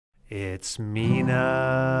It's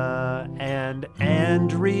Mina and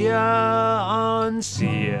Andrea on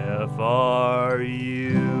CFRU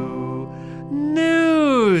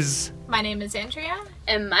News. My name is Andrea.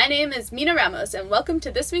 And my name is Mina Ramos, and welcome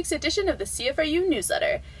to this week's edition of the CFRU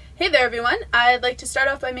newsletter. Hey there, everyone. I'd like to start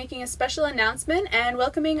off by making a special announcement and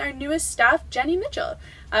welcoming our newest staff, Jenny Mitchell.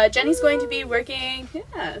 Jenny's going to be working,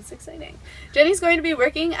 it's exciting. Jenny's going to be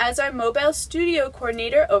working as our mobile studio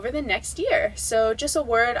coordinator over the next year. So just a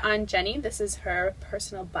word on Jenny. This is her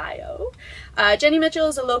personal bio. Jenny Mitchell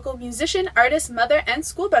is a local musician, artist, mother, and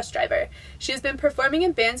school bus driver. She has been performing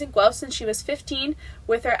in bands in Guelph since she was 15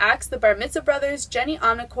 with her acts, the Bar Mitzvah Brothers, Jenny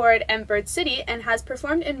Omnichord, and Bird City, and has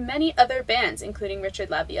performed in many other bands, including Richard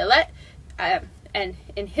LaViolette, and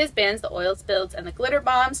in his bands, the Oil Spills and the Glitter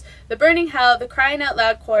Bombs, the Burning Hell, the Crying Out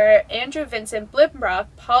Loud Choir, Andrew Vincent, Blimbrock,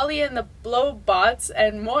 Polly and the Blow Bots,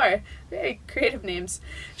 and more. Very creative names.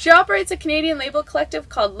 She operates a Canadian label collective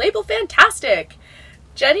called Label Fantastic.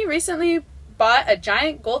 Jenny recently bought a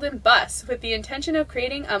giant golden bus with the intention of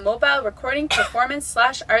creating a mobile recording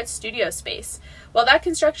performance/art studio space. While that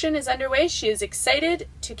construction is underway, she is excited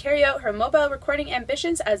to carry out her mobile recording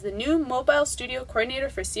ambitions as the new mobile studio coordinator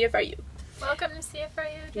for CFRU. Welcome to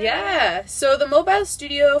CFRU, Jenny. Yeah, so the mobile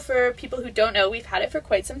studio, for people who don't know, we've had it for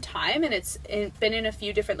quite some time, and it's been in a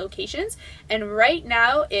few different locations. And right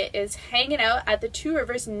now, it is hanging out at the Two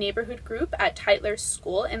Rivers Neighborhood Group at Tytler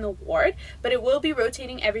School in the ward, but it will be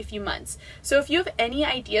rotating every few months. So if you have any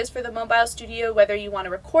ideas for the mobile studio, whether you want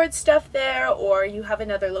to record stuff there or you have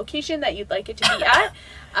another location that you'd like it to be at,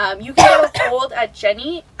 you can get a hold at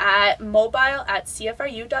Jenny at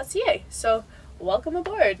mobile@cfru.ca. So welcome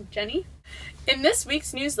aboard, Jenny. In this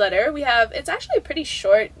week's newsletter, it's actually a pretty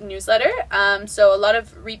short newsletter, so a lot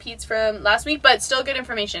of repeats from last week, but still good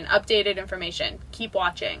information, updated information. Keep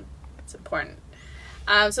watching. It's important.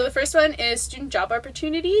 So the first one is student job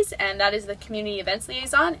opportunities, and that is the community events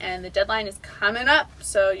liaison, and the deadline is coming up,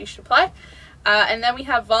 so you should apply. And then we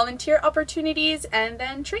have volunteer opportunities and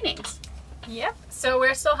then trainings. Yep. So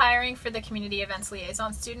we're still hiring for the community events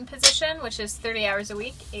liaison student position, which is 30 hours a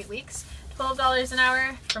week, 8 weeks. $12 an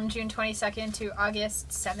hour from June 22nd to August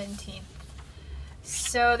 17th.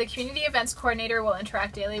 So the community events coordinator will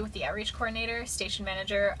interact daily with the outreach coordinator, station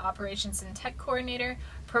manager, operations and tech coordinator,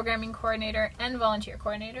 programming coordinator, and volunteer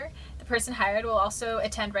coordinator. The person hired will also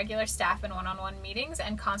attend regular staff and one-on-one meetings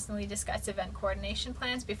and constantly discuss event coordination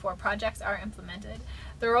plans before projects are implemented.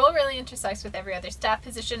 The role really intersects with every other staff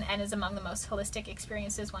position and is among the most holistic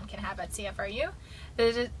experiences one can have at CFRU.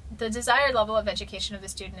 The desired level of education of the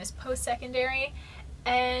student is post-secondary,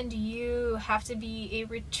 and you have to be a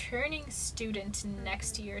returning student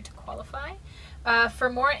next year to qualify. For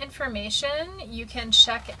more information, you can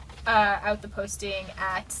check out the posting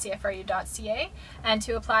at cfru.ca, and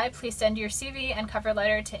to apply, please send your CV and cover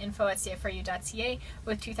letter to info@cfru.ca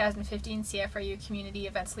with 2015 CFRU Community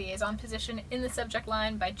Events Liaison position in the subject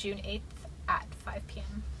line by June 8th at 5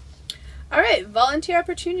 p.m. All right, volunteer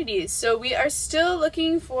opportunities. So we are still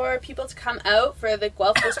looking for people to come out for the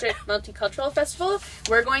Guelph District Multicultural Festival.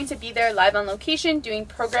 We're going to be there live on location doing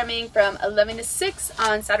programming from 11 to 6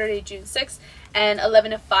 on Saturday, June 6th, and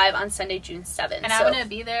 11 to 5 on Sunday, June 7th. And I'm going to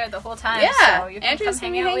be there the whole time, yeah, so you can Andrew's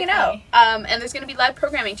come going to be hang hanging out with out. me. And there's going to be live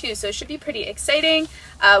programming too, so it should be pretty exciting.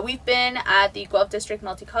 We've been at the Guelph District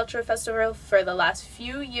Multicultural Festival for the last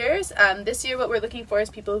few years. This year what we're looking for is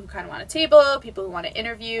people who kind of want a table, people who want to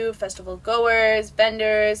interview, festival goers,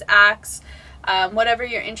 vendors, acts, whatever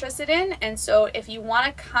you're interested in. And so if you want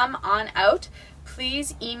to come on out,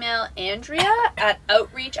 please email Andrea at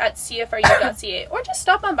outreach@cfru.ca, or just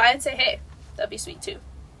stop on by and say hey. That'd be sweet too.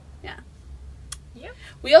 Yeah. Yep.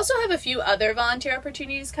 We also have a few other volunteer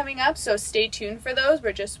opportunities coming up, so stay tuned for those.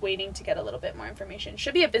 We're just waiting to get a little bit more information.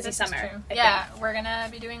 Should be a busy summer. True. I Yeah, think. we're gonna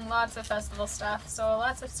be doing lots of festival stuff, so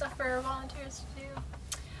lots of stuff for volunteers to do.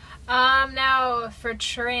 Now for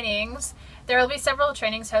trainings. There will be several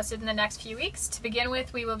trainings hosted in the next few weeks. To begin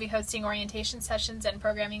with, we will be hosting orientation sessions and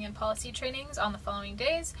programming and policy trainings on the following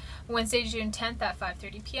days: Wednesday, June 10th at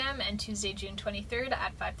 5:30 p.m. and Tuesday, June 23rd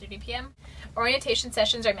at 5:30 p.m. Orientation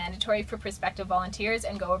sessions are mandatory for prospective volunteers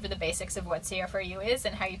and go over the basics of what CFRU is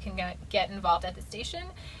and how you can get involved at the station.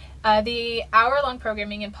 The hour-long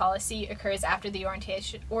programming and policy occurs after the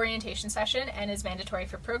orientation session and is mandatory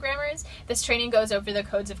for programmers. This training goes over the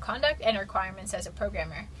codes of conduct and requirements as a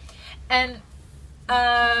programmer. And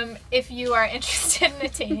if you are interested in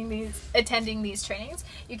attending these trainings,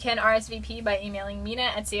 you can RSVP by emailing Mina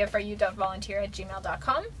at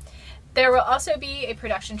cfru.volunteer@gmail.com. There will also be a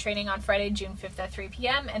production training on Friday, June 5th at 3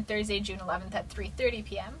 p.m. and Thursday, June 11th at 3:30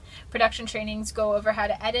 p.m. Production trainings go over how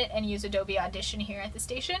to edit and use Adobe Audition here at the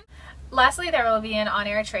station. Lastly, there will be an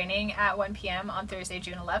on-air training at 1 p.m. on Thursday,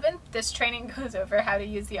 June 11th. This training goes over how to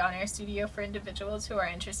use the on-air studio for individuals who are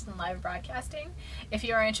interested in live broadcasting. If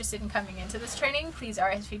you are interested in coming into this training, please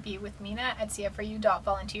RSVP with Mina at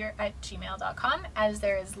cfru.volunteer@gmail.com as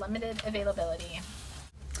there is limited availability.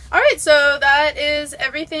 Alright, so that is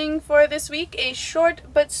everything for this week. A short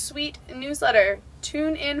but sweet newsletter.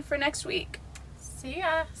 Tune in for next week. See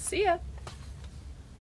ya! See ya!